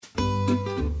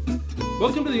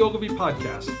Welcome to the Ogilvy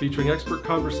Podcast, featuring expert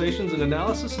conversations and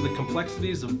analysis of the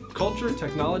complexities of culture,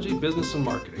 technology, business, and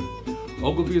marketing.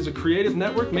 Ogilvy is a creative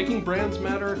network making brands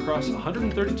matter across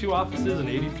 132 offices in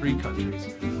 83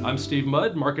 countries. I'm Steve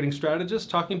Mudd, marketing strategist,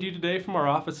 talking to you today from our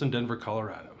office in Denver,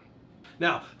 Colorado.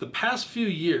 Now, the past few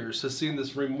years has seen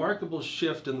this remarkable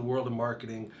shift in the world of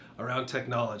marketing around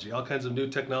technology. All kinds of new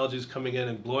technologies coming in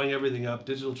and blowing everything up,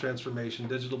 digital transformation,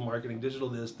 digital marketing, digital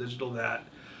this, digital that.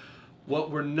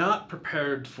 What we're not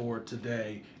prepared for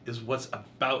today is what's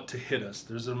about to hit us.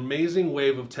 There's an amazing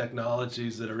wave of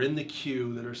technologies that are in the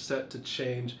queue that are set to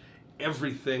change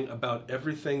everything about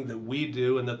everything that we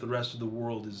do and that the rest of the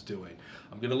world is doing.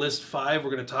 I'm going to list 5.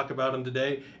 We're going to talk about them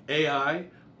today. AI,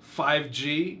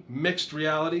 5G, mixed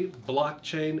reality,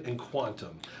 blockchain, and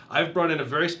quantum. I've brought in a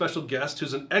very special guest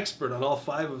who's an expert on all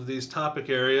 5 of these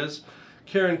topic areas.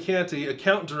 Karen Cantey,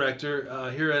 account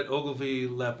director here at Ogilvy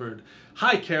Leopard.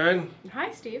 Hi, Karen.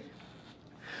 Hi, Steve.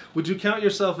 Would you count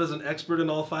yourself as an expert in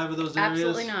all 5 of those areas?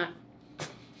 Absolutely not.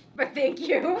 But thank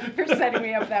you for setting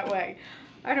me up that way.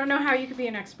 I don't know how you could be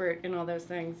an expert in all those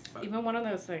things, even one of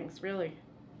those things, really.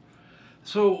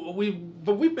 So we've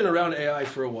been around AI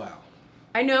for a while.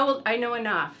 I know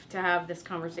enough to have this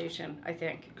conversation, I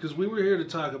think. Because we were here to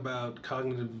talk about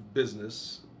cognitive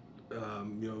business. A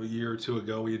year or 2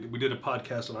 ago, we did a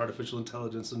podcast on artificial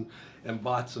intelligence and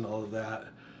bots and all of that.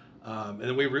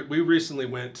 And we recently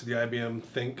went to the IBM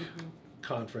Think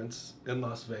conference in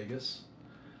Las Vegas,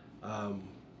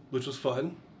 which was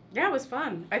fun. Yeah, it was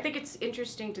fun. I think it's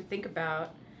interesting to think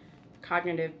about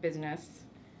cognitive business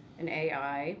and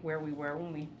AI, where we were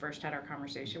when we first had our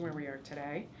conversation, where we are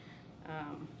today.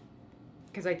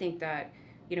 Because I think that,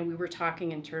 we were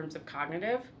talking in terms of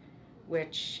cognitive,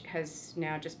 which has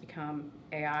now just become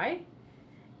AI.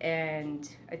 And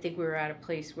I think we were at a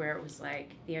place where it was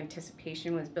like the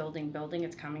anticipation was building,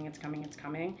 it's coming.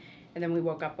 And then we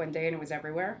woke up one day and it was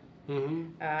everywhere.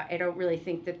 Mm-hmm. I don't really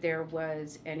think that there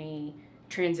was any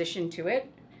transition to it.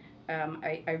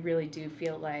 I really do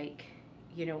feel like,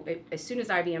 as soon as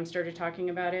IBM started talking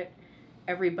about it,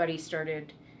 everybody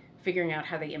started figuring out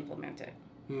how they implement it.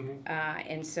 Mm-hmm.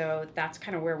 And so that's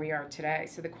kind of where we are today.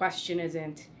 So the question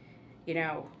isn't,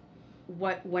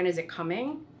 when is it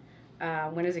coming?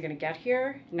 When is it going to get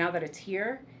here? Now that it's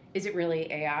here, is it really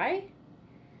AI?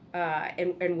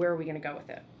 And where are we going to go with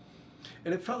it?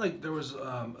 And it felt like there was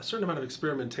a certain amount of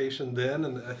experimentation then,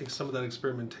 and I think some of that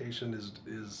experimentation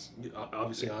is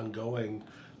obviously ongoing,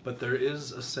 but there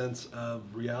is a sense of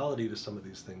reality to some of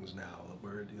these things now,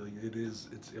 where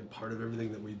it's a part of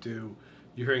everything that we do.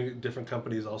 You're hearing different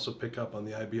companies also pick up on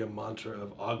the IBM mantra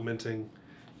of augmenting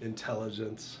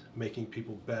intelligence, making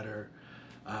people better.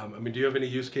 Do you have any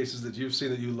use cases that you've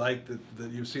seen that you like, that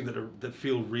you've seen that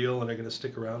feel real and are going to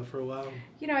stick around for a while?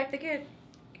 I think it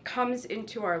comes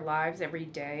into our lives every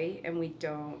day and we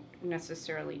don't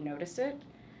necessarily notice it.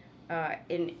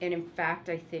 And in fact,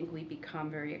 I think we become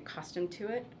very accustomed to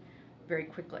it very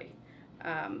quickly.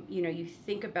 You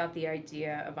think about the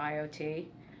idea of IoT,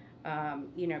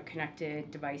 connected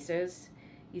devices.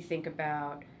 You think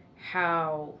about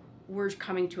how we're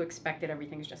coming to expect that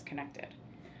everything's just connected.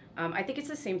 I think it's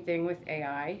the same thing with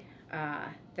AI,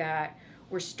 that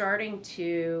we're starting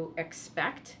to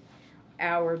expect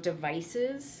our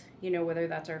devices, whether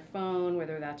that's our phone,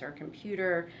 whether that's our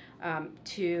computer, and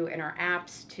our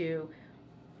apps, to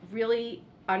really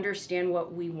understand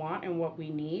what we want and what we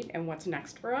need and what's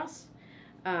next for us.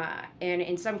 And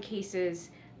in some cases,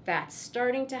 that's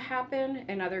starting to happen.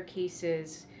 In other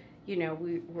cases,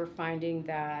 we're finding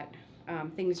that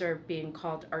things are being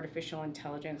called artificial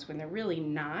intelligence when they're really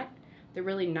not. They're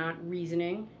really not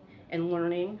reasoning and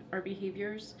learning our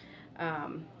behaviors.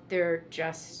 They're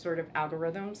just sort of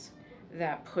algorithms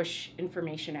that push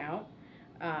information out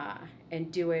and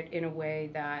do it in a way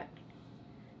that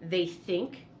they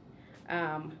think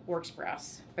works for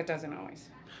us, but doesn't always.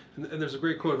 And there's a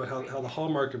great quote about how the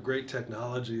hallmark of great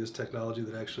technology is technology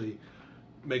that actually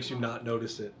makes you not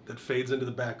notice it, that fades into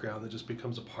the background, that just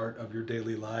becomes a part of your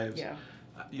daily lives. Yeah.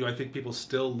 I think people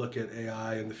still look at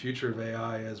AI and the future of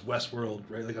AI as Westworld,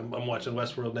 right? Like I'm watching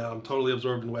Westworld now. I'm totally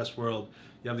absorbed in Westworld.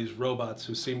 You have these robots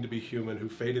who seem to be human, who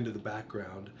fade into the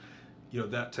background.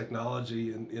 That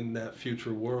technology in that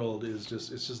future world it's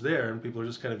just there, and people are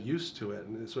just kind of used to it,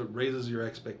 and it sort of raises your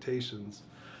expectations.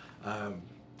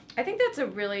 I think that's a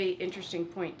really interesting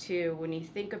point too, when you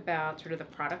think about sort of the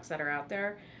products that are out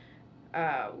there.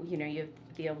 You have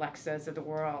the Alexas of the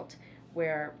world,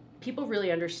 where people really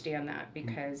understand that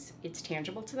because it's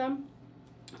tangible to them.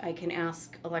 I can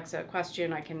ask Alexa a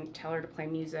question, I can tell her to play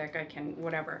music, I can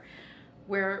whatever.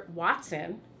 Where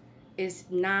Watson is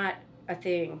not a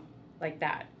thing like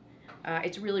that.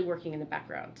 It's really working in the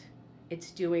background.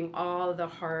 It's doing all the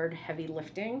hard, heavy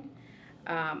lifting,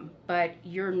 but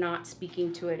you're not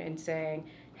speaking to it and saying,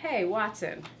 "Hey,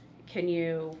 Watson, can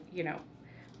you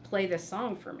play this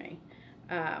song for me?"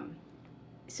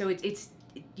 So it's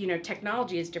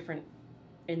technology is different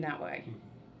in that way.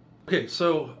 Okay,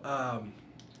 so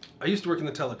I used to work in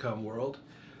the telecom world,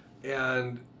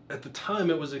 and at the time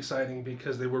it was exciting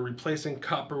because they were replacing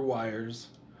copper wires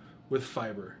with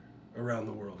fiber around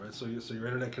the world, right? So your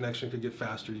internet connection could get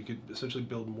faster. You could essentially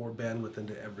build more bandwidth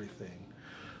into everything.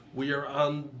 We are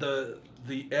on the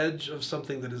edge of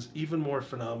something that is even more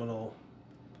phenomenal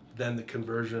than the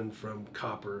conversion from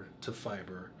copper to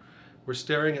fiber. We're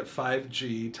staring at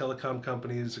 5G. Telecom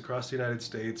companies across the United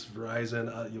States,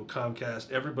 Verizon,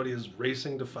 Comcast, everybody is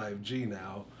racing to 5G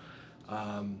now.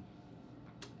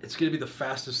 It's going to be the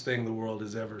fastest thing the world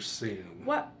has ever seen.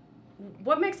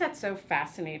 What makes that so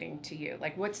fascinating to you?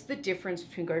 Like, what's the difference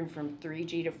between going from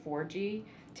 3G to 4G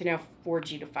to now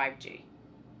 4G to 5G?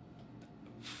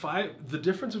 The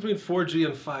difference between 4G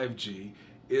and 5G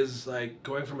is like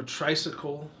going from a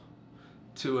tricycle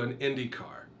to an Indy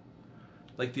car.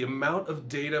 Like the amount of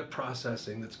data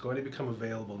processing that's going to become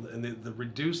available and the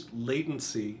reduced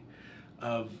latency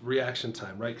of reaction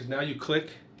time, right? Because now you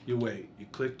click, you wait. You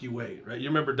click, you wait, right? You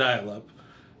remember dial-up.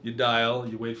 You dial,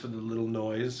 you wait for the little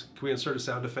noise. Can we insert a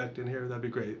sound effect in here? That'd be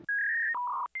great.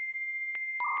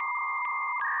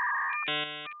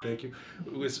 Thank you.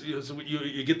 So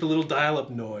you get the little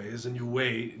dial-up noise, and you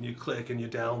wait, and you click, and you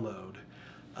download.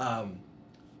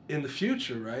 In the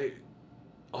future, right,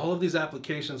 all of these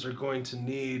applications are going to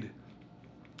need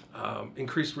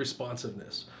increased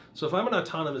responsiveness. So if I'm an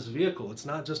autonomous vehicle, it's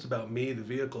not just about me, the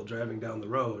vehicle, driving down the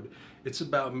road. It's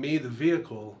about me, the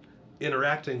vehicle,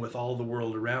 interacting with all the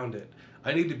world around it.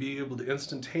 I need to be able to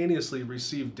instantaneously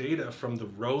receive data from the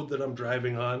road that I'm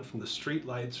driving on, from the street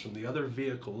lights, from the other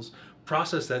vehicles,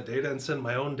 process that data and send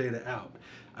my own data out.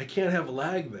 I can't have a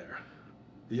lag there.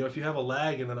 If you have a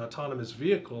lag in an autonomous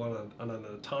vehicle on an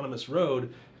autonomous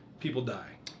road, people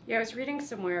die. Yeah, I was reading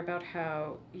somewhere about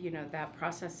how, that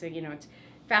processing, it's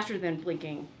faster than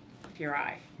blinking of your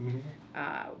eye,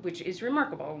 which is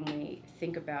remarkable when we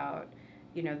think about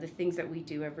the things that we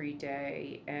do every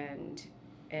day and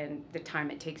the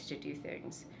time it takes to do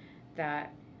things,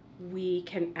 that we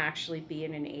can actually be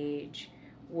in an age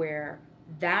where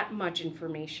that much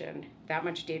information, that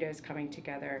much data is coming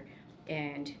together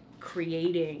and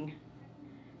creating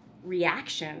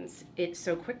reactions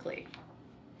so quickly.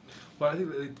 Well, I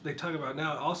think they talk about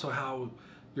now also how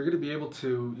you're going to be able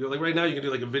to, like right now you can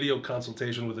do like a video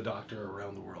consultation with a doctor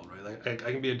around the world, right? Like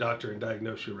I can be a doctor and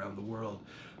diagnose you around the world.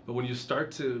 But when you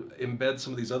start to embed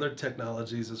some of these other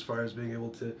technologies as far as being able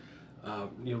to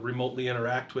remotely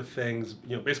interact with things,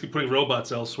 basically putting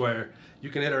robots elsewhere,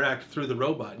 you can interact through the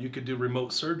robot. You could do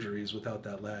remote surgeries without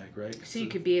that lag, right? So you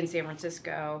could be in San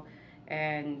Francisco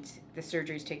and the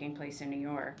surgery is taking place in New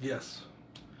York. Yes.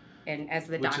 And as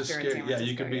the Which doctor is in scary. San Francisco.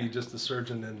 Yeah, you could be just the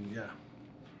surgeon and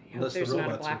Unless there's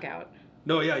not a blackout.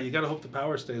 No, yeah, you got to hope the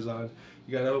power stays on.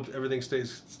 You got to hope everything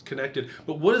stays connected.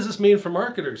 But what does this mean for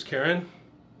marketers, Karen?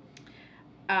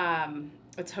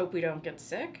 Let's hope we don't get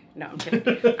sick. No, I'm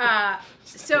kidding.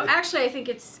 So actually, I think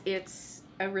it's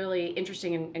a really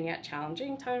interesting and yet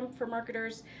challenging time for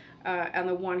marketers. On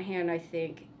the one hand, I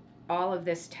think all of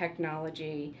this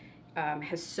technology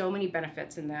has so many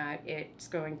benefits in that it's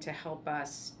going to help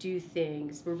us do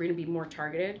things. We're going to be more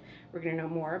targeted. We're going to know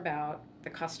more about the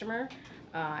customer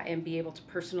and be able to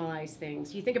personalize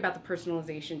things. You think about the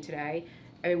personalization today,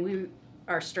 we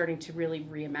are starting to really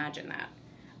reimagine that.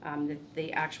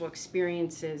 The actual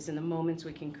experiences and the moments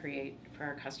we can create for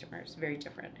our customers, very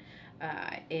different.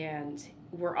 And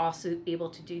we're also able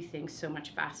to do things so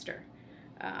much faster.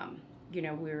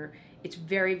 It's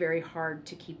very, very hard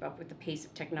to keep up with the pace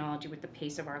of technology, with the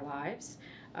pace of our lives.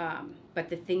 But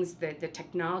the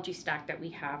technology stack that we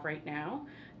have right now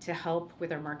to help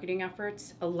with our marketing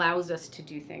efforts allows us to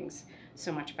do things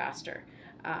so much faster.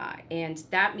 And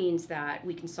that means that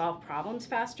we can solve problems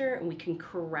faster and we can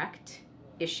correct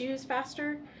issues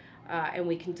faster, and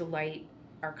we can delight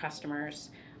our customers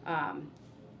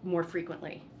more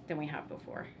frequently than we have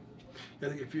before. I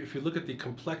think if you look at the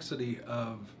complexity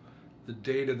of the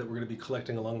data that we're going to be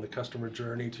collecting along the customer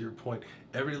journey, to your point,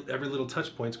 every little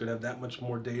touch point is going to have that much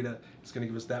more data. It's going to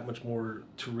give us that much more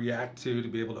to react to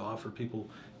be able to offer people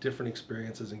different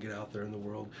experiences and get out there in the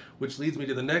world. Which leads me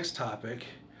to the next topic,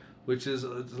 which is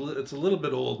it's a little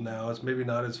bit old now. It's maybe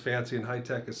not as fancy and high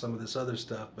tech as some of this other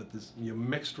stuff, but this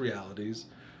mixed realities,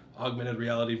 augmented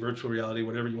reality, virtual reality,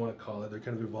 whatever you want to call it, they're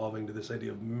kind of evolving to this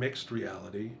idea of mixed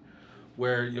reality,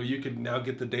 where you could now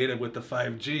get the data with the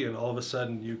 5G, and all of a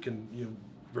sudden you can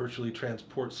virtually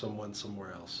transport someone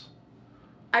somewhere else.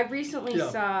 I recently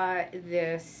saw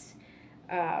this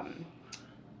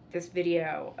this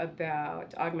video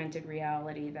about augmented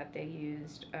reality that they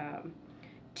used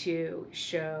to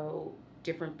show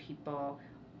different people,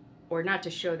 or not to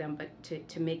show them, but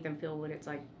to make them feel what it's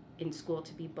like in school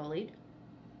to be bullied.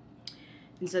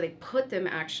 And so they put them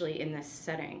actually in this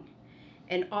setting.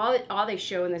 And all they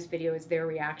show in this video is their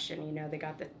reaction. They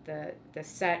got the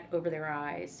set over their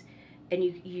eyes. And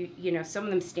you some of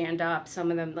them stand up,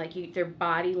 some of them, their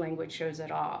body language shows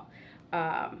it all.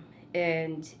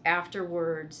 And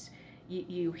afterwards,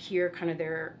 you hear kind of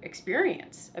their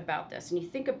experience about this. And you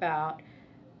think about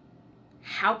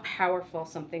how powerful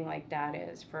something like that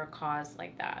is for a cause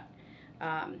like that.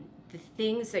 The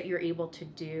things that you're able to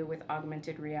do with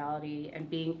augmented reality and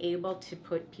being able to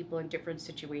put people in different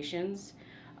situations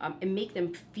and make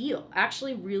them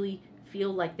actually really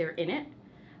feel like they're in it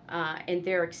and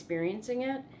they're experiencing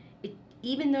it,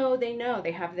 even though they know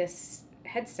they have this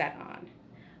headset on,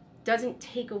 doesn't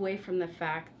take away from the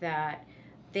fact that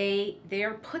they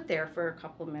are put there for a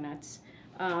couple of minutes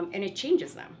and it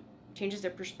changes them. Changes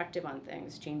their perspective on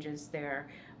things, changes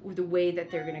the way that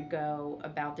they're going to go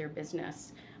about their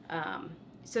business.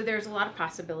 So there's a lot of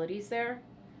possibilities there.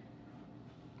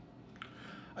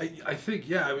 I think,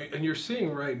 and you're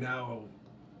seeing right now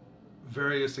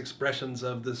various expressions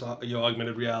of this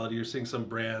augmented reality. You're seeing some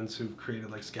brands who've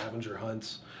created like scavenger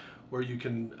hunts where you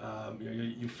can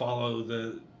you follow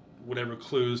the whatever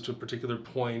clues to a particular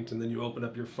point, and then you open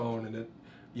up your phone and it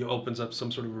opens up some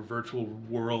sort of a virtual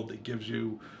world that gives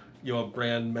you a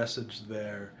brand message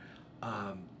there.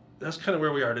 That's kind of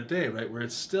where we are today, right? Where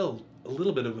it's still a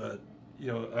little bit of a,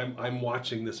 I'm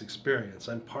watching this experience.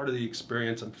 I'm part of the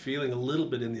experience. I'm feeling a little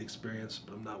bit in the experience,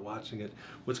 but I'm not watching it.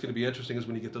 What's going to be interesting is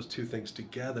when you get those two things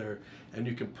together and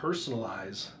you can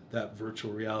personalize that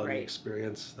virtual reality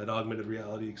experience, that augmented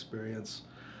reality experience,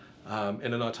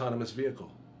 in an autonomous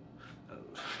vehicle.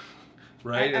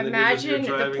 Right? And imagine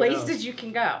the places you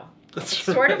can go. That's it's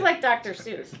sort of like Dr.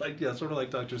 Seuss. Sort of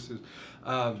like Dr. Seuss.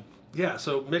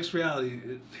 So mixed reality,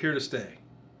 here to stay.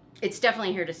 It's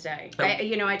definitely here to stay.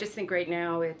 I just think right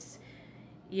now it's,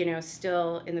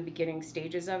 still in the beginning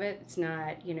stages of it. It's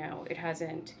not, it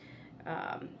hasn't,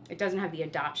 it doesn't have the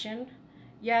adoption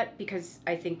yet because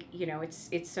I think,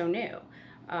 it's so new.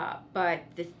 But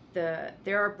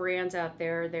there are brands out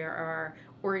there, there are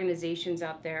organizations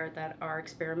out there that are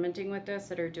experimenting with this,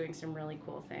 that are doing some really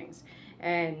cool things.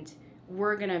 And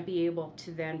we're going to be able to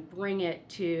then bring it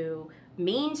to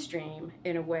mainstream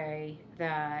in a way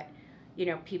that,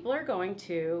 people are going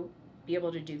to be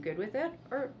able to do good with it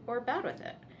or bad with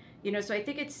it. So I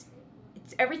think it's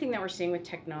everything that we're seeing with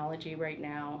technology right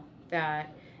now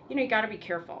that, you got to be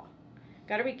careful.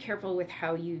 Got to be careful with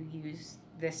how you use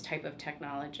this type of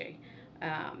technology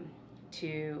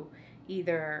to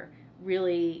either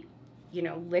really,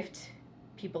 lift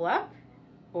people up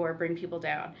or bring people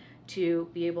down, to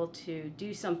be able to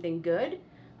do something good,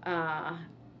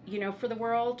 for the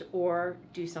world, or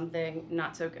do something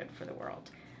not so good for the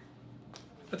world.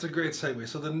 That's a great segue.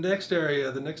 So the next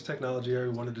technology area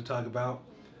we wanted to talk about,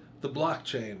 the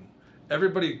blockchain.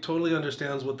 Everybody totally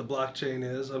understands what the blockchain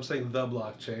is. I'm saying the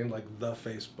blockchain, like the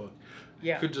Facebook.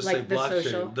 Yeah. Could just like say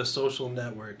blockchain, the social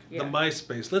network, the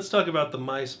MySpace. Let's talk about the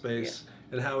MySpace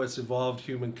and how it's evolved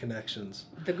human connections.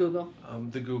 The Google.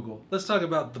 Let's talk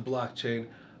about the blockchain.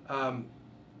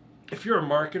 If you're a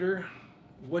marketer,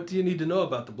 what do you need to know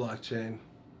about the blockchain?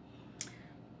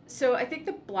 So I think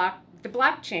the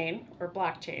blockchain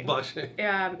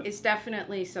is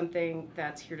definitely something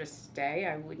that's here to stay.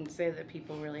 I wouldn't say that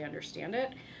people really understand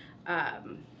it.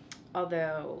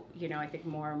 Although, I think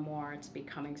more and more it's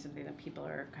becoming something that people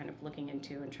are kind of looking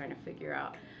into and trying to figure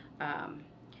out.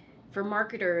 For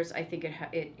marketers, I think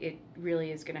it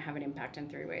really is going to have an impact in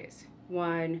three ways.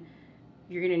 One,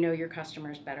 you're going to know your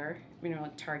customers better,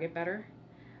 target better.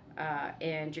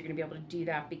 And you're going to be able to do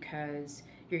that because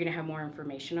you're going to have more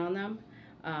information on them.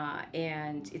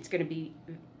 And it's going to be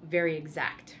very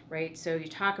exact, right? So you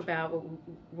talk about what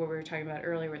we were talking about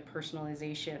earlier with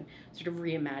personalization, sort of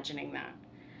reimagining that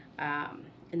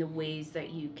in the ways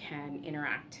that you can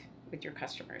interact with your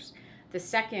customers. The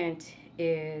second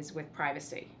is with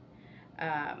privacy.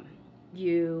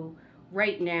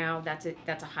 Right now, that's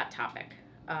a hot topic.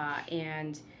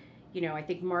 And, I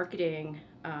think marketing,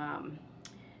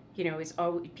 is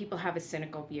always, people have a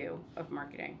cynical view of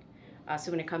marketing.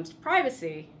 So when it comes to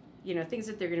privacy, things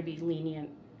that they're going to be lenient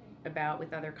about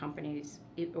with other companies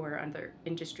or other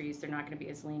industries, they're not going to be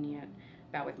as lenient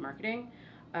about with marketing.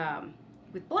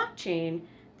 With blockchain,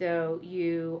 though,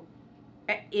 you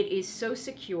it is so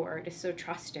secure, it is so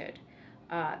trusted,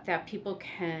 that people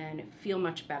can feel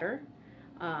much better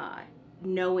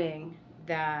knowing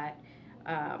that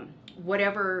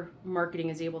whatever marketing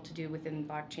is able to do within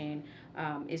blockchain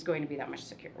is going to be that much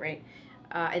secure, right?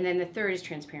 And then the third is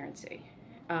transparency.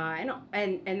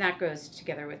 And that goes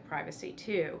together with privacy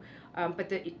too. But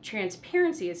the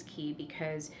transparency is key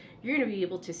because you're going to be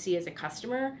able to see as a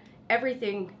customer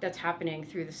everything that's happening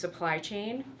through the supply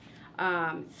chain,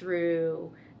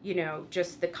 through,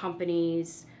 just the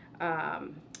company's,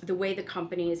 the way the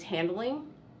company is handling,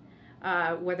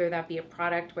 whether that be a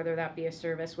product, whether that be a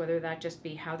service, whether that just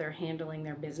be how they're handling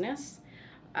their business.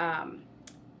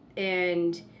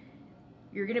 And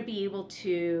you're going to be able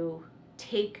to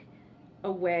take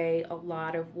away a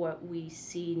lot of what we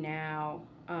see now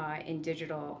in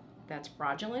digital that's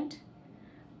fraudulent.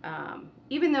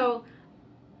 Even though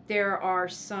there are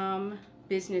some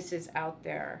businesses out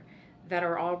there that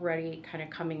are already kind of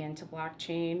coming into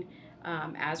blockchain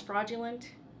as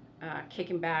fraudulent,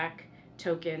 kicking back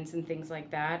tokens and things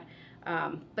like that.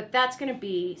 But that's going to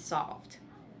be solved.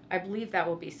 I believe that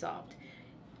will be solved.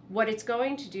 What it's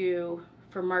going to do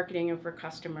for marketing and for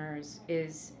customers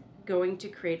is going to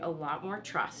create a lot more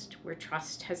trust, where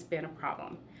trust has been a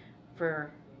problem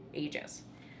for ages.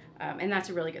 And that's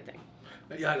a really good thing.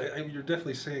 Yeah, you're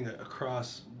definitely seeing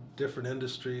across different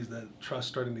industries that trust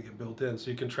starting to get built in. So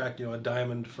you can track, a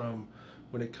diamond from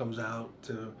when it comes out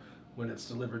to when it's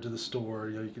delivered to the store.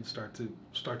 You can start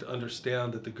to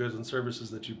understand that the goods and services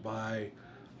that you buy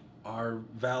are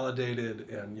validated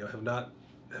and have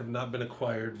not been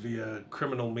acquired via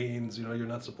criminal means. You're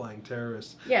not supplying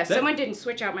terrorists. Yeah, someone didn't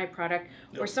switch out my product,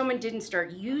 or someone didn't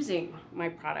start using my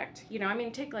product.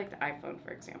 Take like the iPhone,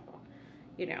 for example.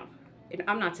 And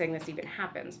I'm not saying this even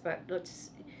happens, but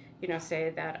let's, say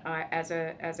that I, as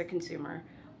a consumer,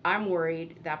 I'm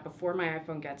worried that before my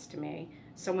iPhone gets to me,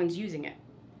 someone's using it,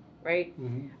 right?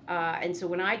 Mm-hmm. And so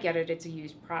when I get it, it's a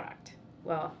used product.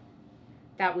 Well,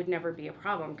 that would never be a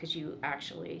problem because you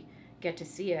actually get to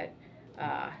see it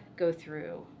go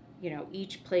through,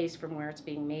 each place from where it's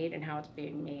being made and how it's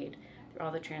being made, through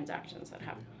all the transactions that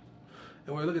happen.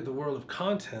 And when we look at the world of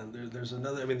content, there's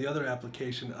another, the other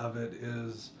application of it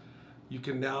is you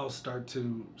can now start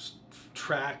to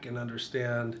track and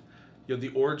understand, the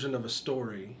origin of a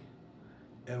story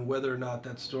and whether or not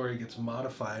that story gets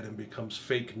modified and becomes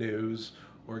fake news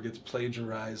or gets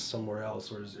plagiarized somewhere else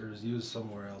or is used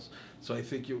somewhere else. So I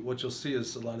think what you'll see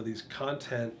is a lot of these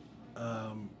content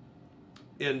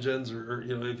engines, or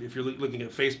if you're looking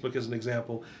at Facebook as an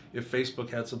example, if Facebook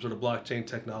had some sort of blockchain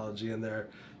technology in there,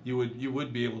 you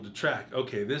would be able to track,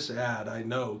 okay, this ad I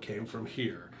know came from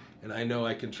here, and I know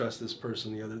I can trust this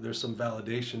person. There's some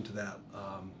validation to that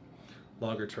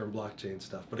longer term blockchain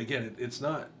stuff. But again, it's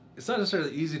not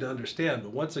necessarily easy to understand,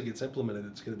 but once it gets implemented,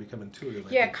 it's going to become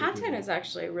intuitive. Yeah, content is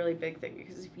actually a really big thing,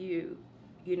 because if you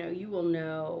will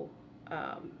know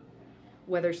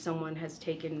whether someone has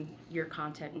taken your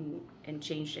content and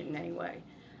changed it in any way,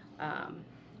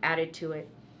 added to it,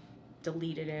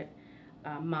 deleted it,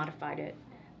 modified it,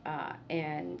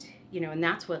 and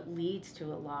that's what leads to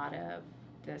a lot of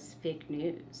this fake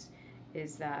news,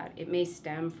 is that it may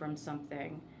stem from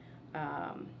something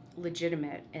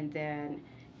legitimate, and then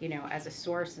as a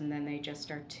source, and then they just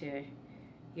start to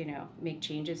make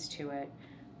changes to it,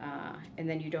 and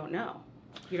then you don't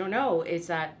know, is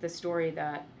that the story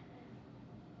that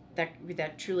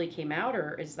truly came out,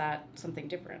 or is that something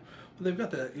different? Well, they've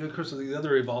got that. Of course, the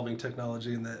other evolving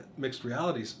technology in the mixed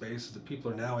reality space is that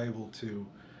people are now able to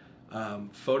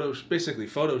basically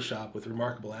Photoshop with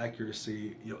remarkable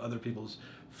accuracy, other people's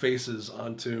faces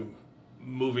onto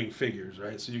moving figures,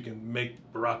 right? So you can make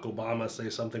Barack Obama say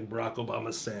something Barack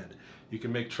Obama said. You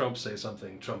can make Trump say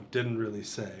something Trump didn't really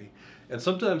say. And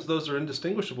sometimes those are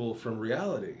indistinguishable from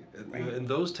reality. Right. And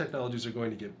those technologies are going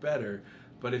to get better.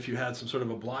 But if you had some sort of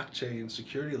a blockchain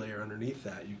security layer underneath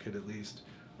that, you could at least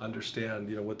understand,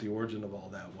 what the origin of all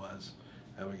that was,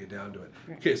 and we get down to it.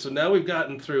 Right. Okay, so now we've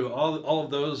gotten through all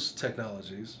of those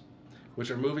technologies, which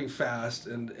are moving fast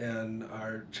and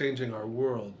are changing our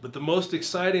world. But the most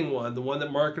exciting one, the one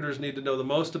that marketers need to know the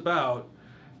most about,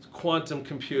 is quantum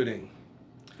computing.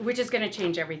 Which is going to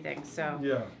change everything. So.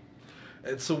 Yeah.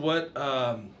 And so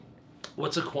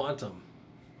what's a quantum?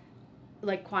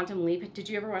 Like Quantum Leap. Did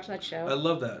you ever watch that show? I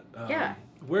love that. Yeah.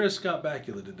 Where is Scott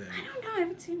Bakula today? I don't know. I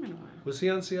haven't seen him in a while. Was he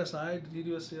on CSI? Did he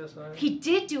do a CSI? He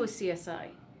did do a CSI.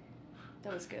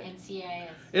 That was good.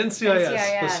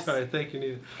 NCIS. Oh, sorry, thank you,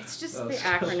 Nita. It's just the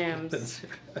acronyms.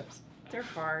 They're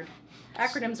hard.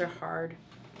 Acronyms are hard.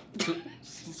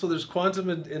 So there's quantum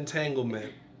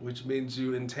entanglement, which means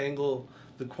you entangle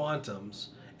the quantums,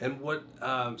 And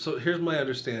so here's my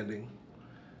understanding.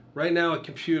 Right now, a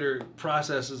computer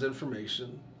processes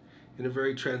information in a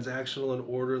very transactional and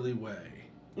orderly way.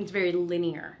 It's very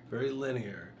linear. Very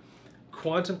linear.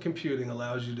 Quantum computing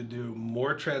allows you to do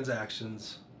more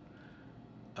transactions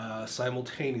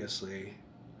simultaneously,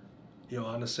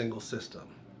 on a single system,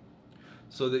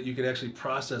 so that you can actually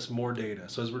process more data.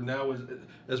 So as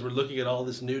we're looking at all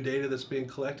this new data that's being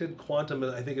collected, quantum,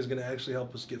 I think, is going to actually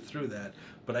help us get through that.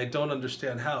 But I don't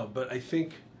understand how. But I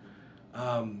think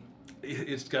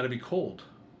it's got to be cold.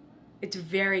 It's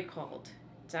very cold.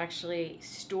 It's actually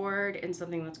stored in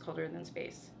something that's colder than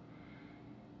space.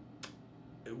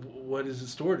 What is it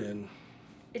stored in?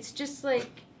 It's just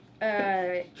like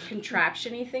a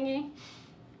contraption-y thingy.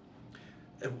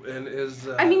 And is...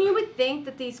 I mean, you would think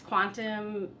that these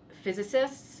quantum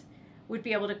physicists would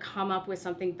be able to come up with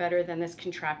something better than this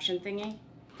contraption thingy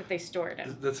that they store it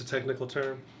in. That's a technical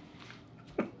term?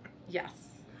 Yes.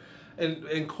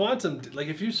 And quantum, like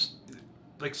if you...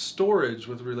 Like storage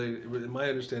in my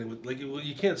understanding,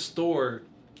 you can't store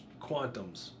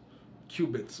quantums.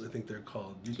 Qubits, I think they're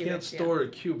called. You can't store a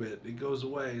qubit. It goes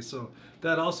away. So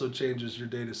that also changes your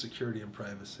data security and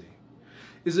privacy.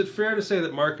 Is it fair to say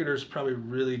that marketers probably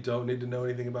really don't need to know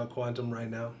anything about quantum right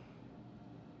now?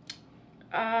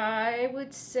 I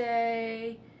would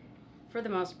say for the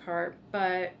most part,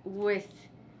 but with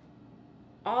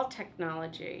all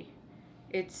technology,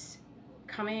 it's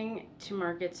coming to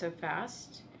market so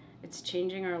fast, it's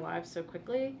changing our lives so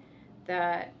quickly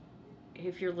that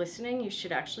if you're listening, you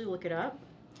should actually look it up.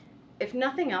 If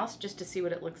nothing else, just to see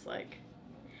what it looks like.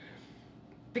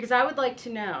 Because I would like to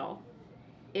know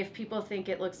if people think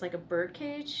it looks like a bird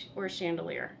cage or a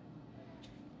chandelier.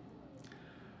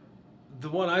 The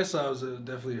one I saw was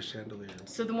definitely a chandelier.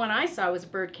 So the one I saw was a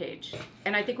bird cage.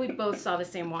 And I think we both saw the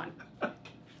same one.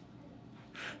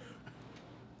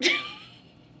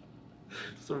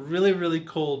 It's a really, really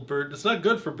cold bird. It's not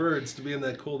good for birds to be in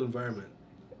that cold environment.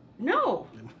 No.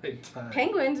 They might die.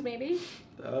 Penguins, maybe.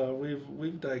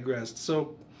 We've digressed.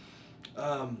 So,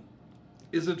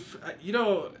 is it,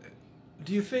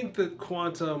 do you think that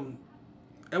quantum,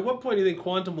 at what point do you think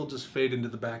quantum will just fade into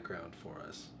the background for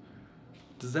us?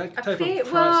 Does that type of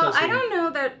processing... Well, I don't know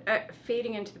that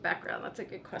fading into the background. That's a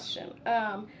good question.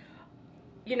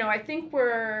 I think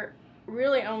we're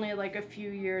really only like a few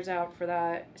years out for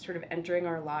that sort of entering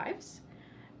our lives,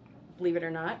 believe it or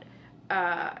not,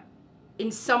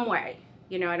 in some way.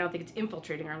 I don't think it's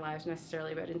infiltrating our lives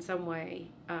necessarily, but in some way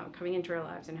coming into our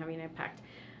lives and having an impact.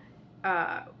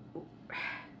 I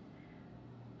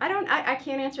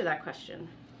can't answer that question.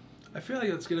 I feel like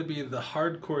it's going to be the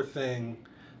hardcore thing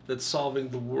that's solving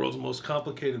the world's most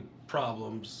complicated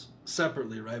problems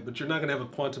separately, right? But you're not going to have a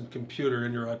quantum computer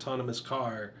in your autonomous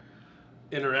car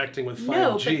interacting with 5G.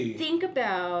 No, but think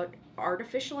about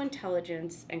artificial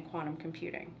intelligence and quantum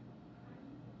computing.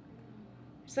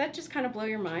 Does that just kind of blow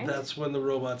your mind? That's when the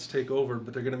robots take over,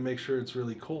 but they're going to make sure it's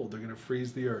really cold. They're going to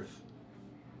freeze the earth.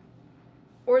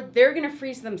 Or they're going to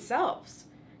freeze themselves.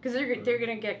 Because they're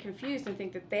going to get confused and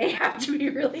think that they have to be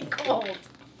really cold.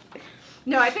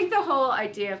 No, I think the whole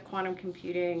idea of quantum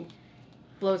computing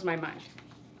blows my mind.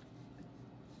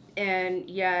 And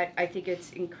yet, I think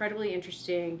it's incredibly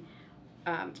interesting,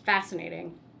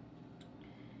 fascinating.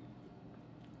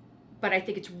 But I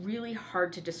think it's really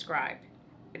hard to describe.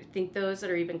 I think those that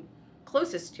are even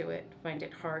closest to it find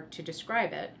it hard to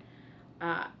describe it.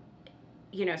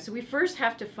 So we first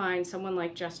have to find someone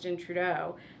like Justin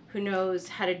Trudeau who knows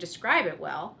how to describe it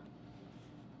well,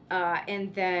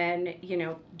 and then,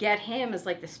 get him as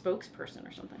like the spokesperson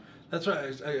or something. That's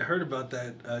right. I heard about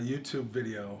that YouTube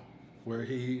video where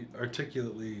he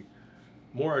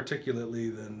more articulately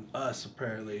than us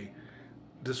apparently,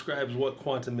 describes what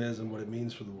quantum is and what it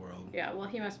means for the world. Yeah, well,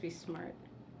 he must be smart.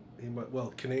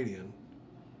 Canadian.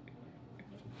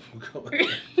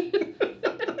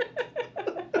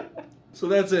 So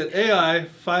that's it. AI,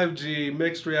 5G,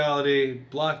 mixed reality,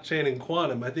 blockchain, and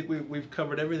quantum. I think we've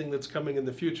covered everything that's coming in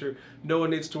the future. No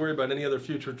one needs to worry about any other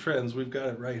future trends. We've got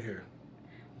it right here.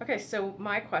 Okay, so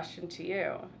my question to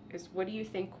you is, what do you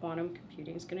think quantum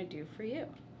computing is going to do for you?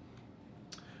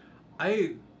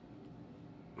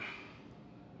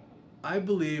 I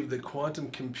believe that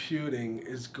quantum computing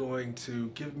is going to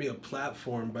give me a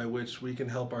platform by which we can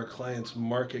help our clients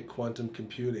market quantum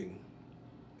computing.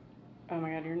 Oh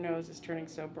my God, your nose is turning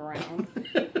so brown.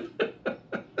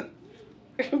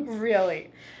 Really?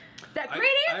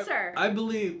 Great answer. I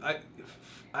believe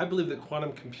that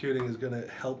quantum computing is going to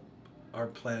help our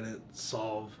planet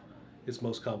solve its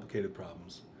most complicated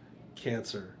problems.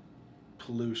 Cancer,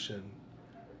 pollution,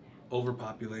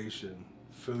 overpopulation,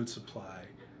 food supply,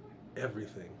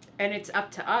 everything. And it's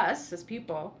up to us as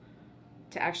people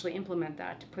to actually implement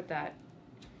that, to put that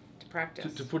to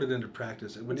practice. To put it into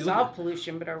practice. And when you solve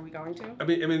pollution, but are we going to? I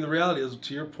mean, the reality is,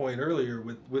 to your point earlier,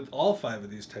 with all 5 of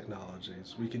these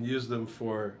technologies, we can use them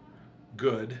for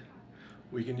good,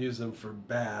 we can use them for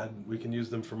bad, we can use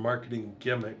them for marketing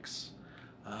gimmicks,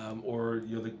 or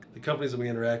the companies that we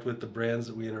interact with, the brands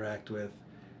that we interact with,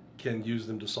 can use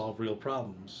them to solve real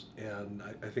problems. And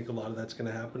I think a lot of that's going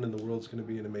to happen, and the world's going to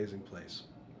be an amazing place.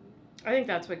 I think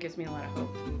that's what gives me a lot of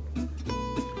hope.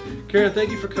 Karen, thank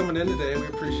you for coming in today. We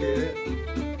appreciate it.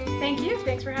 Thank you.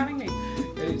 Thanks for having me.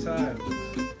 Anytime.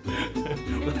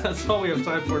 Well, that's all we have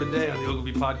time for today on the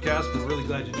Ogilvy Podcast. We're really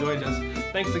glad you joined us.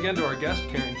 Thanks again to our guest,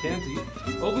 Karen Cantey.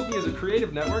 Ogilvy is a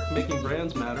creative network making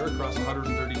brands matter across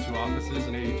 132 offices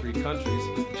in 83 countries.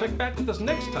 Check back with us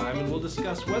next time, and we'll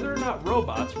discuss whether or not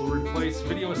robots will replace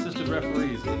video-assisted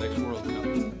referees in the next World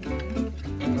Cup.